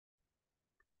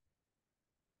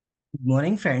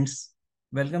Morning friends,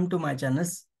 welcome to my channel.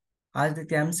 आज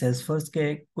देखते हैं हम सेल्सफोर्स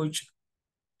के कुछ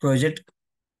प्रोजेक्ट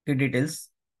की डिटेल्स।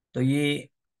 तो ये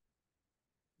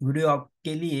वीडियो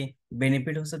आपके लिए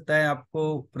बेनिफिट हो सकता है।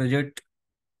 आपको प्रोजेक्ट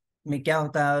में क्या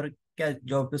होता है और क्या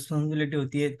जॉब रिस्पॉन्सिबिलिटी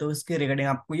होती है, तो उसके रिगार्डिंग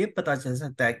आपको ये पता चल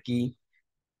सकता है कि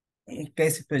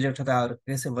कैसे प्रोजेक्ट होता है और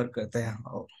कैसे वर्क करते हैं।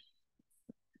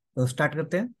 तो स्टार्ट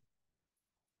करते हैं।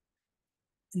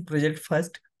 Project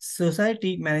first,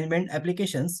 Society Management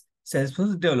Applications,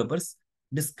 Salesforce Developers.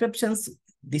 Descriptions.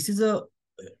 This is a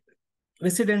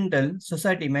residential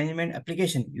society management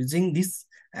application. Using these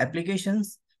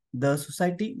applications, the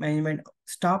society management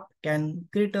staff can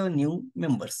create a new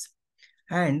members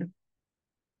and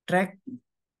track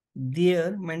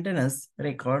their maintenance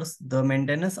records. The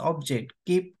maintenance object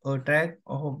keep a track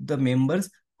of the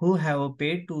members who have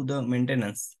paid to the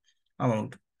maintenance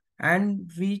amount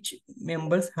and which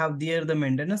members have their the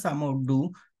maintenance amount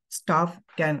due. Staff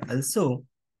can also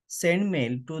send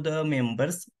mail to the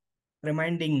members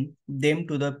reminding them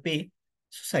to the pay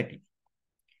society.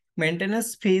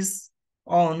 Maintenance fees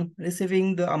on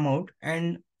receiving the amount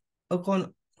and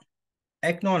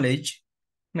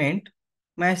acknowledgement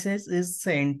message is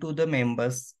sent to the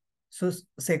members. So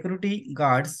security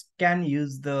guards can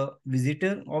use the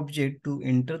visitor object to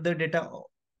enter the data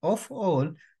of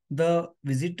all the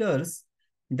visitors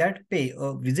that pay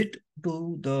a visit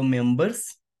to the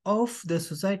members of the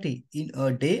society in a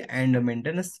day and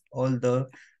maintenance all the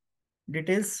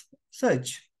details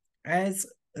such as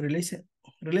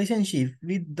relationship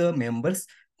with the members,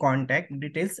 contact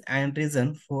details and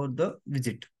reason for the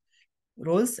visit.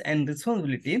 Roles and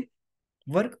responsibility: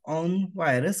 work on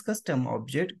virus custom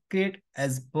object create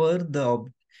as per the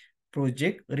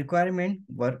project requirement,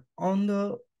 work on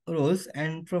the roles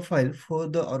and profile for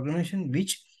the organization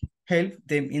which help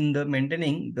them in the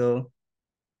maintaining the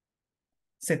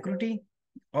security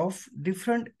of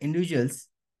different individuals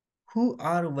who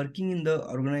are working in the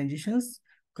organizations.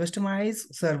 Customize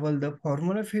server the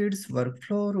formula feeds,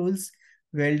 workflow rules,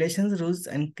 validation rules,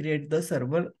 and create the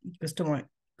server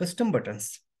custom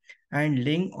buttons and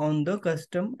link on the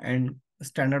custom and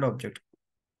standard object.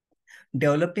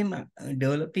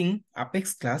 Developing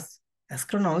Apex class,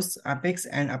 astronauts, Apex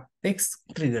and Apex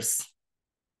triggers.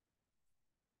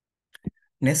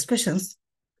 Next questions.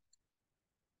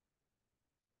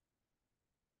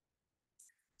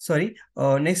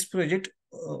 Next project,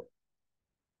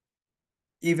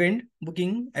 event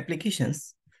booking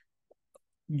applications.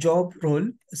 Job role,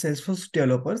 Salesforce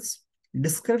developers.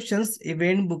 Descriptions: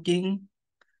 event booking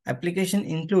application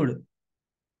include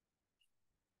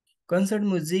concert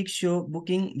music show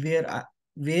booking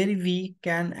where we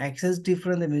can access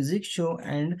different the music show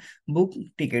and book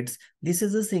tickets. This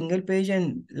is a single page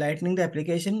and lightning the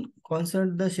application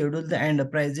concert the schedule the and the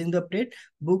pricing the update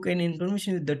book and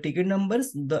information with the ticket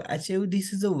numbers. The achieve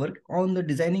this is a work on the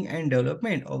designing and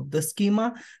development of the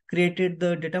schema, created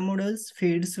the data models,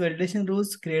 feeds, validation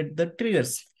rules, create the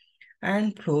triggers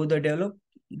and flow the develop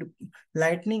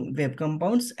lightning web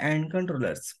compounds and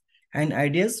controllers and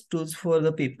ideas tools for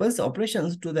the people's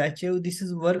operations to the achieve this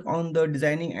is work on the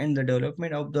designing and the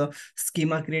development of the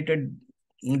schema, created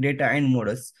data and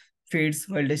models, feeds,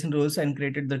 validation rules and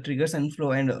created the triggers and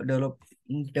flow and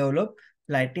develop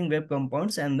lighting web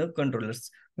compounds and the controllers.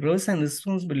 Roles and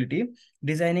responsibility: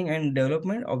 designing and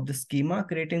development of the schema,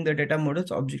 creating the data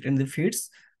models, object and the feeds,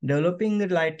 developing the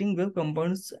lighting web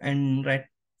compounds and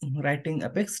writing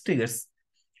apex triggers.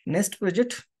 Next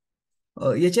project,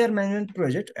 HR management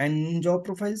project and job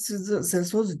profiles is the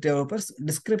Salesforce developers.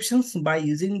 Descriptions: by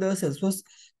using the Salesforce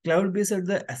cloud-based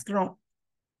the astronaut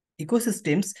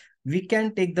ecosystems, we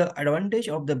can take the advantage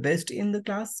of the best in the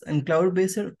class and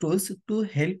cloud-based tools to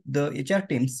help the HR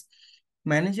teams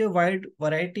manage a wide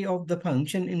variety of the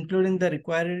function, including the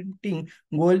requiring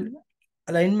goal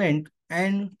alignment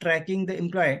and tracking the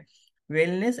employee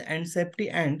wellness and safety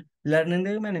and learning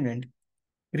the management.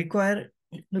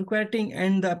 Requiring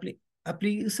and the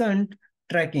applicant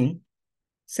tracking,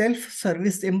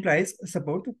 self-service employees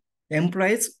support,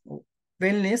 employees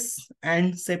wellness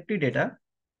and safety data,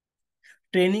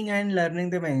 training and learning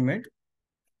the management,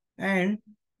 and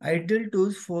ideal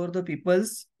tools for the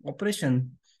people's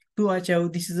operation. To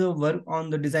achieve this is a work on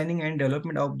the designing and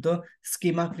development of the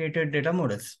schema, created data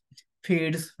models,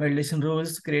 feeds, validation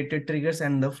rules, created triggers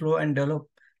and the flow and develop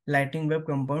lighting web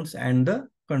compounds and the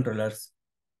controllers.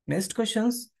 Next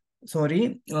questions.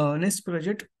 Next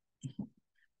project,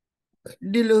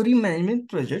 delivery management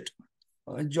project.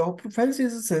 Job profiles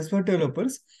is a Salesforce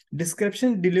developers.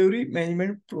 Description: delivery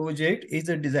management project is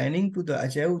a designing to the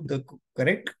achieve the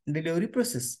correct delivery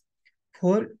process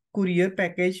for courier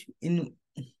package in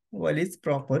One is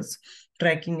proper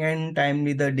tracking and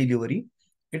timely the delivery.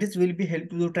 It is will be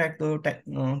helpful to track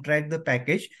the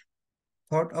package,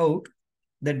 thought out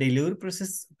the delivery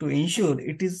process to ensure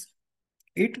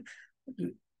it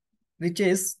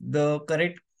reaches the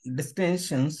correct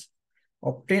destinations,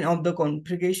 obtain of the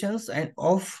configurations and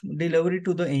of delivery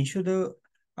to the ensure the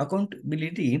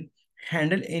accountability,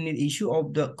 handle any issue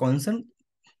of the concern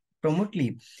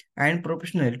promptly and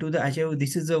professional to the achieve.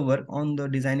 This is the work on the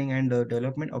designing and the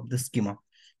development of the schema.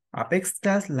 Apex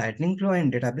class, lightning flow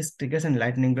and database triggers and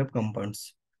lightning web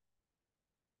components.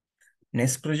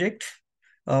 Next project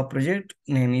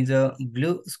name is a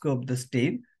BlueScope the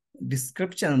Steel.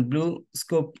 Description: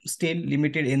 BlueScope Steel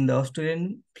Limited in the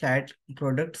Australian flat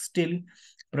product steel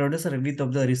producer with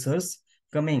of the research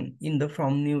coming in the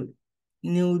from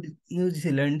New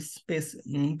Zealand,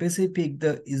 Pacific,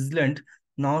 the Island,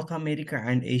 North America,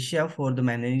 and Asia for the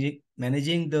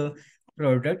managing the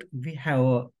product. We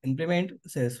have implement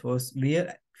Salesforce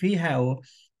where we have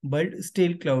built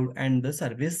Steel Cloud and the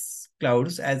Service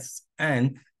Clouds as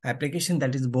an application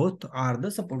that is both are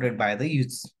the supported by the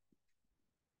use.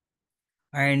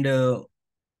 And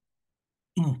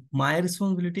my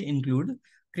responsibility include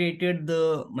created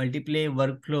the multiple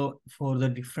workflow for the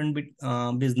different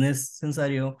business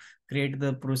scenario, create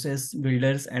the process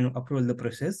builders and approve the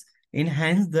process,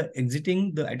 enhance the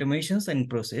exiting the automations and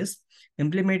process,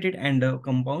 implemented and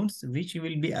compounds which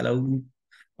will be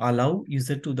allow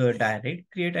user to the direct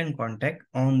create and contact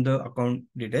on the account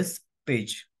details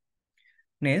page.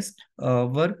 Next,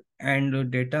 work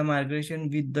and data migration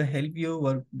with the help you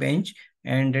workbench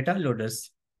and data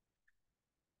loaders.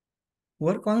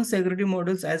 Work on security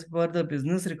models as per the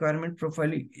business requirement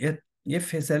profile,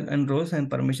 FSL and roles and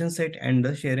permission set and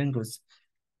the sharing rules.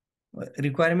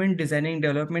 Requirement designing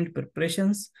development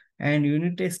preparations and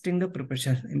unit testing the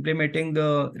preparation, implementing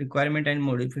the requirement and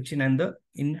modification and the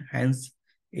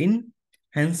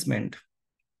enhancement.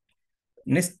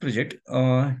 Next project,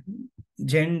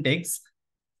 Zendesk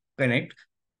Connect,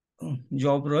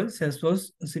 job role,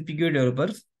 Salesforce CPQ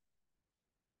developers,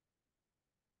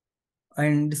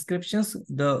 and descriptions.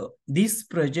 This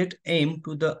project aim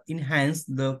to the enhance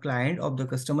the client of the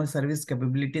customer service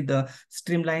capability, the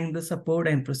streamline the support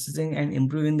and processing and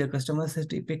improving the customer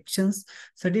certifications,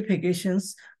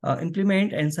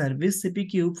 implement and service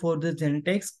CPQ for the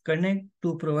Gentex Connect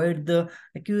to provide the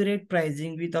accurate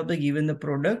pricing without the given the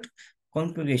product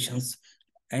configurations.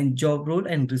 And job role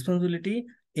and responsibility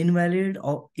invalid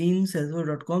or in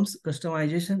salesforce.com's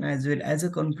customization as well as the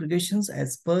configurations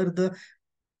as per the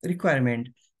requirement,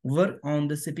 work on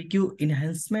the CPQ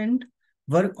enhancement,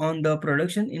 work on the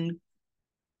production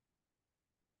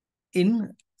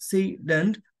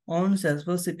incident on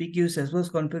Salesforce CPQ,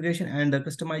 Salesforce configuration and the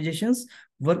customizations,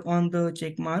 work on the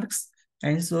check marks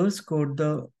and source code,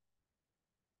 the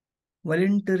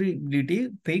vulnerability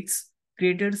fix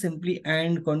created simply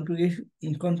and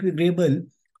configurable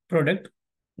product,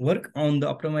 work on the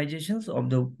optimizations of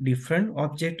the different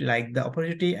object like the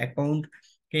opportunity account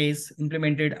case,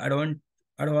 implemented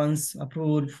advanced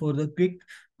approval for the quick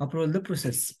approval the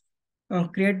process.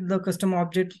 Create the custom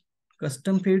object,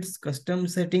 custom feeds, custom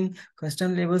setting,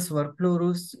 custom labels, workflow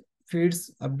rules,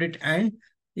 feeds, update, and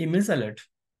emails alert.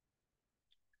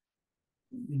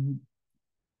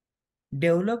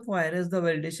 Develop virus the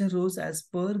validation rules as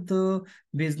per the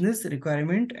business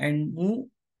requirement and move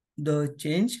the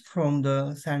change from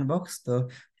the sandbox, the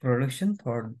production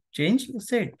for change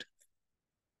set.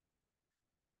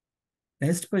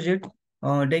 Next project,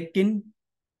 Daikin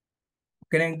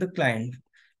connect the client.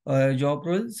 Job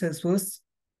role, Salesforce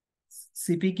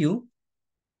CPQ,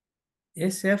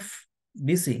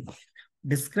 SFBC.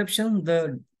 Description,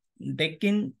 the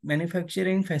Daikin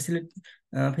manufacturing facility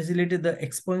the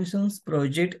expansions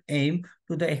project aim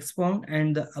to the expand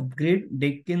and the upgrade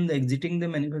Daikin the exiting the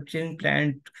manufacturing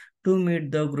plant to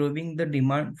meet the growing the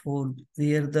demand for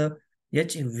where the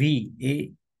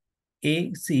HVAC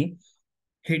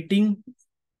heating,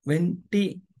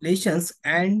 ventilations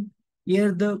and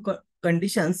here the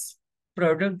conditions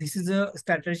product. This is a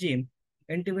strategy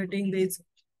integrating this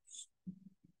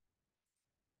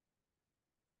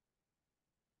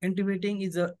integrating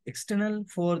is a external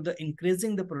for the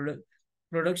increasing the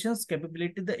production's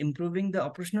capability, the improving the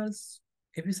operational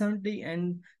efficiency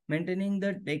and maintaining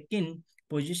the Daikin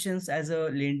positions as a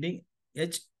leading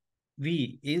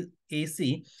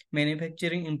HVAC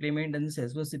manufacturing implement and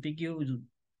Salesforce CPQ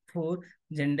for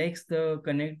Zendesk the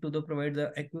connect to the provide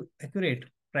the accurate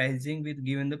pricing with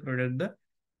given the product the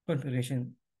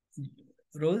configuration.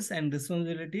 Roles and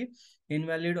responsibility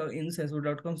invalid or in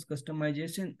salesforce.com's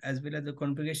customization as well as the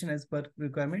configuration as per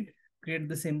requirement, create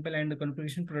the simple and the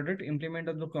configuration product, implement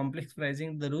of the complex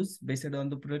pricing, the rules based on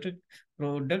the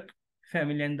product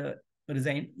family and the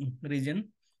region,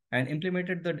 and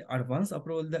implemented the advanced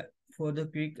approval for the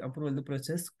quick approval the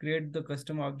process, create the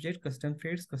custom object, custom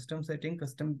fields, custom setting,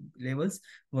 custom labels,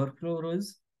 workflow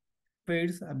rules,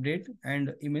 feeds, update,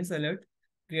 and image alert,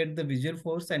 create the visual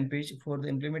force and page for the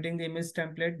implementing the image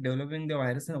template, developing the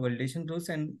virus and validation rules,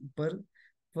 and per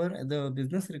the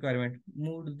business requirement,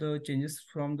 moved the changes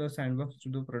from the sandbox to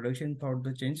the production, thought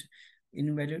the change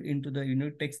invalid into the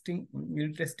unit testing,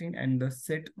 and the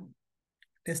set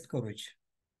test coverage.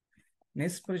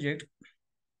 Next project,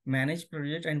 manage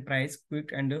project and price,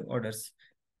 quick and orders.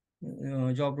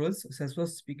 Job roles,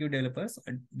 Salesforce PQ developers,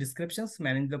 descriptions,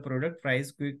 manage the product,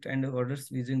 price, quick and orders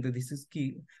using the this is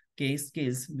key case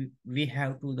skills. We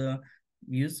have to the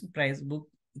use price book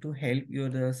to help your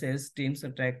the sales teams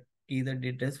track key the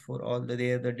details for all the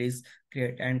days,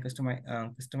 create and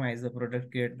customize the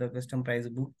product, create the custom price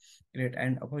book, create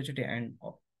an opportunity and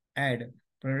add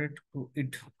product to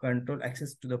it, control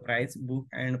access to the price book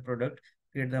and product,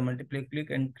 create the multiple click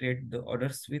and create the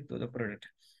orders with the product.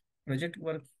 Project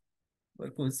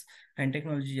workflows and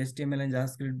technology, HTML and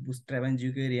JavaScript, Bootstrap and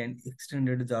jQuery and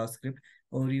extended JavaScript,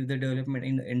 overview the development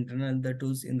in the internal the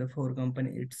tools in the for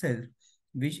company itself,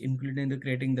 which including the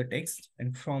creating the text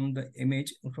and from the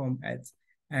image from ads,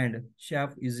 and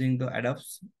sharp using the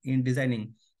adapts in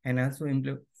designing, and also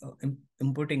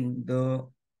importing the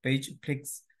page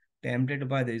clicks template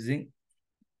by the using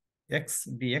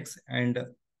XDX and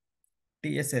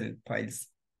TSL files.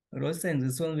 Roles and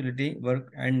responsibility,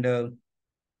 work and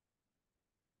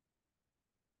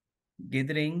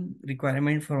gathering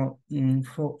requirement from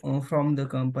the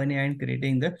company and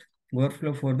creating the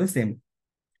workflow for the same.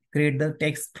 Create the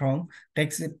text from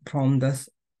the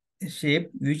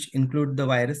shape, which include the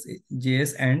virus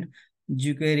JS and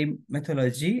jQuery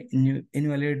methodology,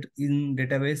 invalid in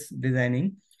database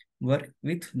designing, work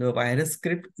with the virus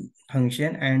script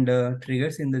function and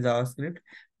triggers in the JavaScript,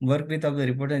 work with of the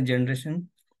report and generation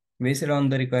based on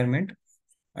the requirement,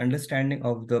 understanding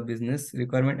of the business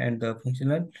requirement and the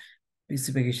functional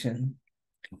specification.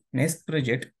 Next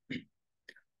project,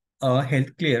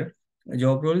 health clear,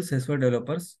 job role Salesforce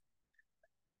developers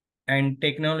and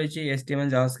technology,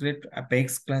 HTML, JavaScript,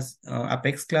 Apex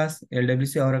class,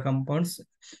 LWC Aura compounds,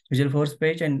 Visual Force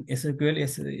page, and SQL,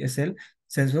 SL,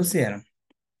 Salesforce CRM.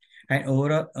 And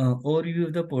overview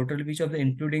of the portal, which of the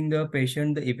including the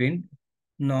patient, the event,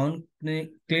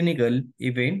 non-clinical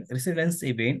event, residence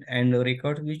event, and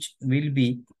record which will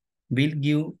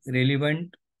give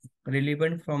relevant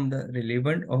from the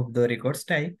relevant of the records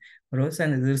type, roles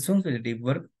and responsibility,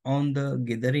 work on the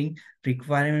gathering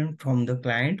requirement from the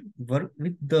client, work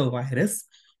with the virus,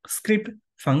 script,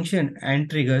 function, and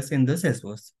triggers in the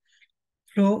Salesforce.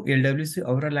 Flow, LWC,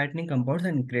 Aura Lightning compounds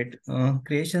and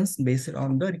creations based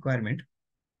on the requirement.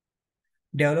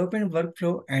 Development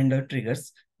workflow and the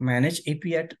triggers, manage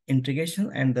API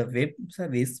integration and the web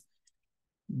service,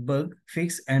 bug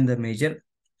fix and the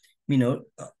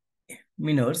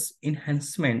minors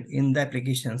enhancement in the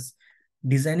applications,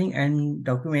 designing and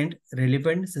document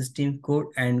relevant system code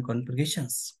and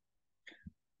configurations.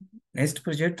 Next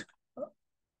project,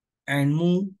 and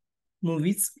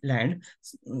movies land,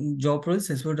 job roles,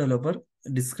 Salesforce developer,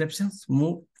 descriptions,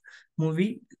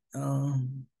 movie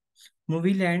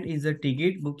land is a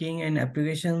ticket booking and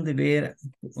application where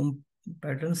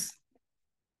patterns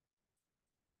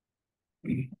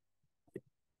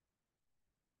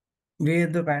where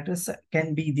the patterns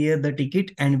can be there the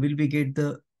ticket and will be get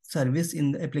the service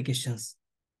in the applications.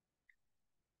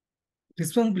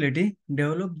 Responsibility,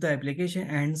 develop the application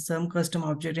and some custom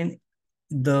object in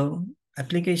the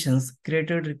applications,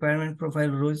 created requirement profile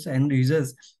rules and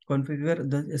users, configure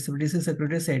the SFDC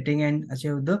security setting and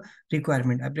achieve the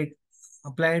requirement,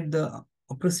 applied the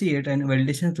appropriate and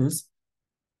validation tools,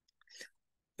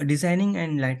 designing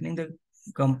and lightening the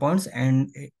compounds and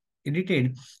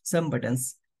edited some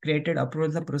buttons, created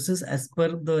approach the process as per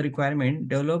the requirement,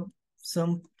 develop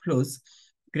some flows,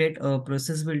 create a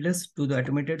process builders to the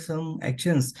automated some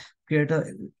actions, create a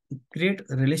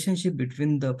relationship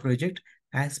between the project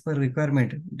as per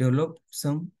requirement, develop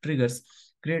some triggers,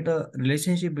 create a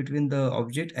relationship between the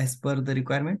object as per the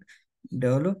requirement,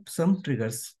 develop some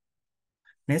triggers.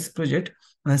 Next project,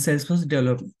 Salesforce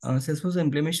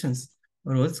implementations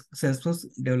roles, Salesforce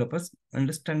developers,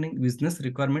 understanding business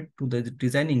requirement to the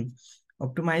designing,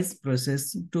 optimize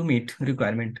process to meet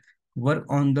requirement, work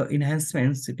on the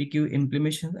enhancement, CPQ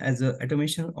implementation as a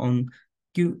automation on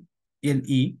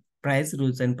QLE, price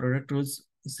rules and product rules,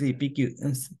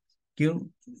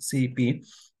 QCP,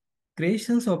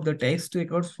 creations of the text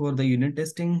records for the unit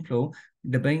testing flow,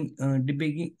 debugging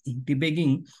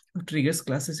triggers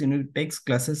classes, unit text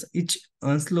classes, each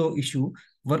slow issue,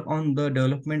 work on the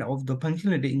development of the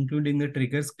functionality, including the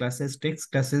triggers classes,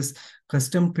 text classes,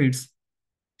 custom feeds,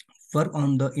 work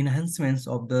on the enhancements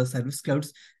of the service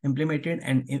clouds, implemented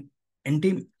and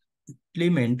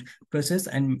implement process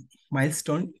and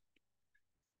milestone.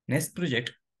 Next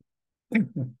project.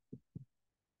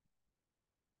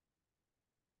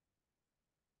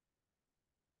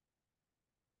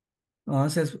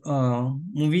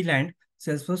 Movie Land,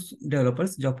 Salesforce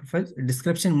developers job profiles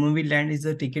description. Movie Land is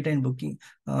a ticket and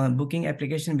booking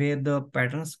application where the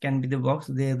patterns can be the box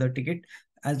there the ticket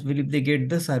as will if they get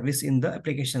the service in the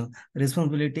application.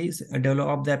 Responsibilities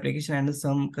develop the application and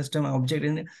some custom object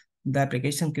in the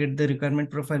application, create the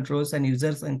requirement profile rows and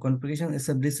users and configuration,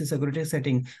 establish the security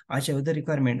setting, achieve the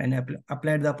requirement and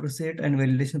apply the appropriate and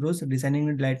validation rules, designing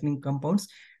the lightning compounds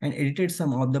and edited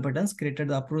some of the buttons, created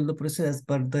the approval the process as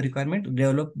per the requirement,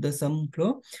 developed the some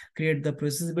flow, create the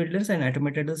process builders and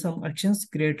automated the some actions,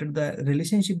 created the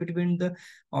relationship between the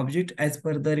object as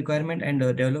per the requirement and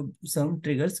develop some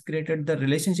triggers, created the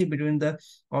relationship between the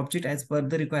object as per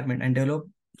the requirement and develop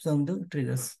some the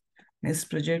triggers. Next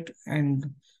project and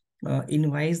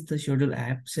invite the schedule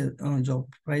app, job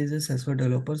prices as for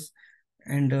developers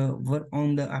and work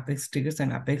on the Apex triggers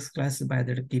and Apex class by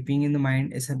that keeping in the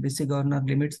mind SFBC governor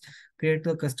limits, create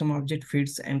the custom object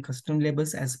feeds and custom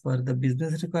labels as per the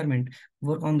business requirement,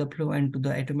 work on the flow and to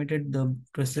the automated the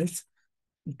process,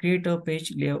 create a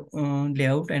page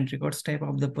layout and records type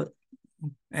of the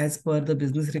as per the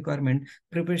business requirement,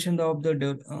 preparation of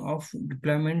the of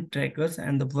deployment trackers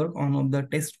and the work on of the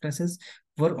text classes,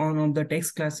 work on of the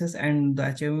text classes and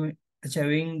the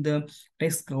achieving the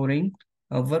text covering,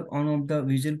 work on of the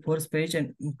visual force page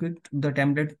and quick the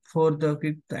template for the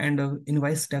quick and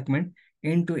invoice document,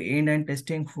 end to end and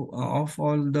testing of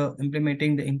all the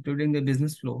implementing the including the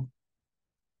business flow.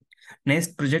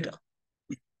 Next project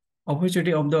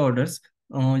opportunity of the orders,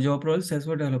 job roles,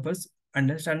 Salesforce developers,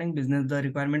 understanding business, the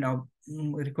requirement of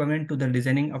requirement to the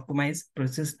designing, optimize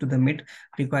process to the meet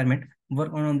requirement,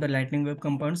 work on the lightning web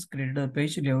components, create a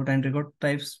page layout and record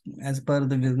types as per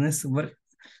the business work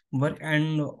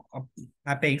and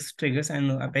Apex triggers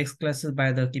and Apex classes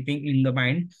by the keeping in the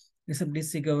mind.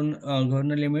 Establish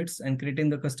governor limits and creating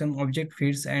the custom object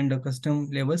feeds and the custom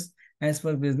labels as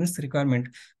per business requirement.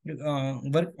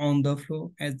 Work on the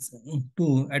flow as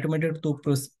to automated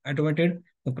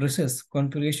the process,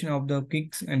 configuration of the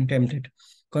kicks and template,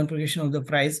 configuration of the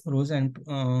price rows and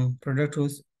product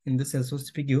rows in the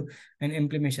Salesforce PQ and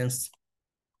implementations.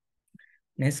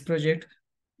 Next project,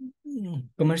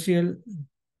 commercial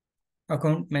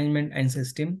account management and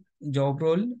system job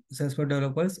role, Salesforce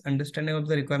developers, understanding of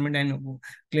the requirement and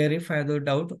clarify the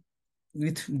doubt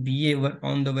with BA, work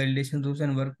on the validation rules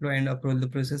and workflow and approve the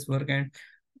process, work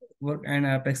and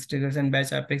Apex triggers and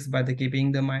batch Apex by the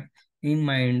keeping the in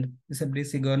mind,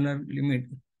 establish a governor limit,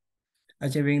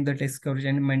 achieving the text coverage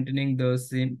and maintaining the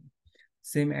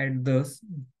same at the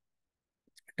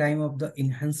time of the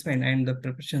enhancement and the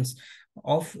preparations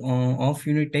of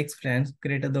unit text plans,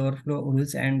 created the workflow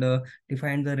rules and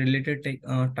defined the related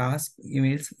task,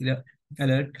 emails,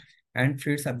 alert, and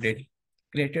feeds update.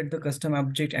 Created the custom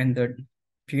object and the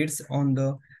feeds on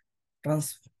the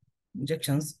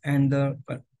transactions and the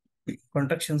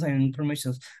contractions and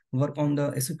informations. Work on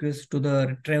the SQLs to the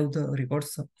retrieve the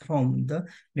records from the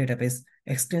database.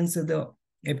 Extends the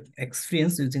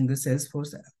experience using the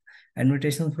Salesforce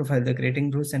annotation profile, the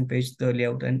creating rules and page the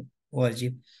layout and org.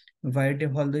 Variety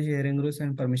of all the sharing rules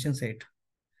and permission set.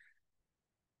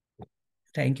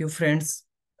 Thank you friends,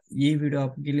 ये video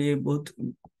आपके लिए बहुत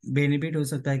benefit हो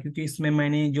सकता है क्योंकि इसमें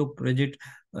मैंने जो प्रोजेक्ट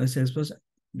सेल्सफोर्स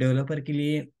डेवलपर के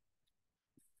लिए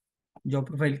जॉब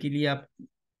प्रोफाइल के लिए आप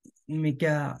में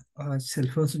क्या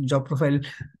सेल्सफोर्स जॉब प्रोफाइल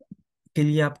के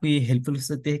लिए आपको ये हेल्पफुल हो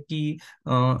सकते हैं कि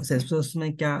सेल्सफोर्स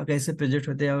में क्या कैसे प्रोजेक्ट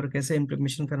होते हैं और कैसे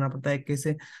इम्प्लीमेंटेशन करना पड़ता है,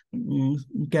 कैसे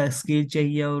क्या स्किल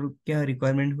चाहिए और क्या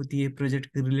रिक्वायरमेंट होती है प्रोजेक्ट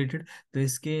के रिलेटेड, तो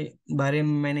इसके बारे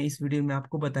में मैंने इस वीडियो में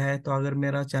आपको बताया है। तो अगर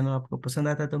मेरा चैनल आपको पसंद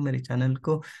आता है तो मेरे चैनल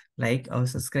को लाइक और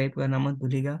सब्सक्राइब करना मत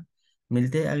भूलिएगा।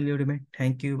 मिलते हैं अगली वीडियो में।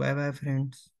 Thank you, bye bye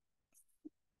friends.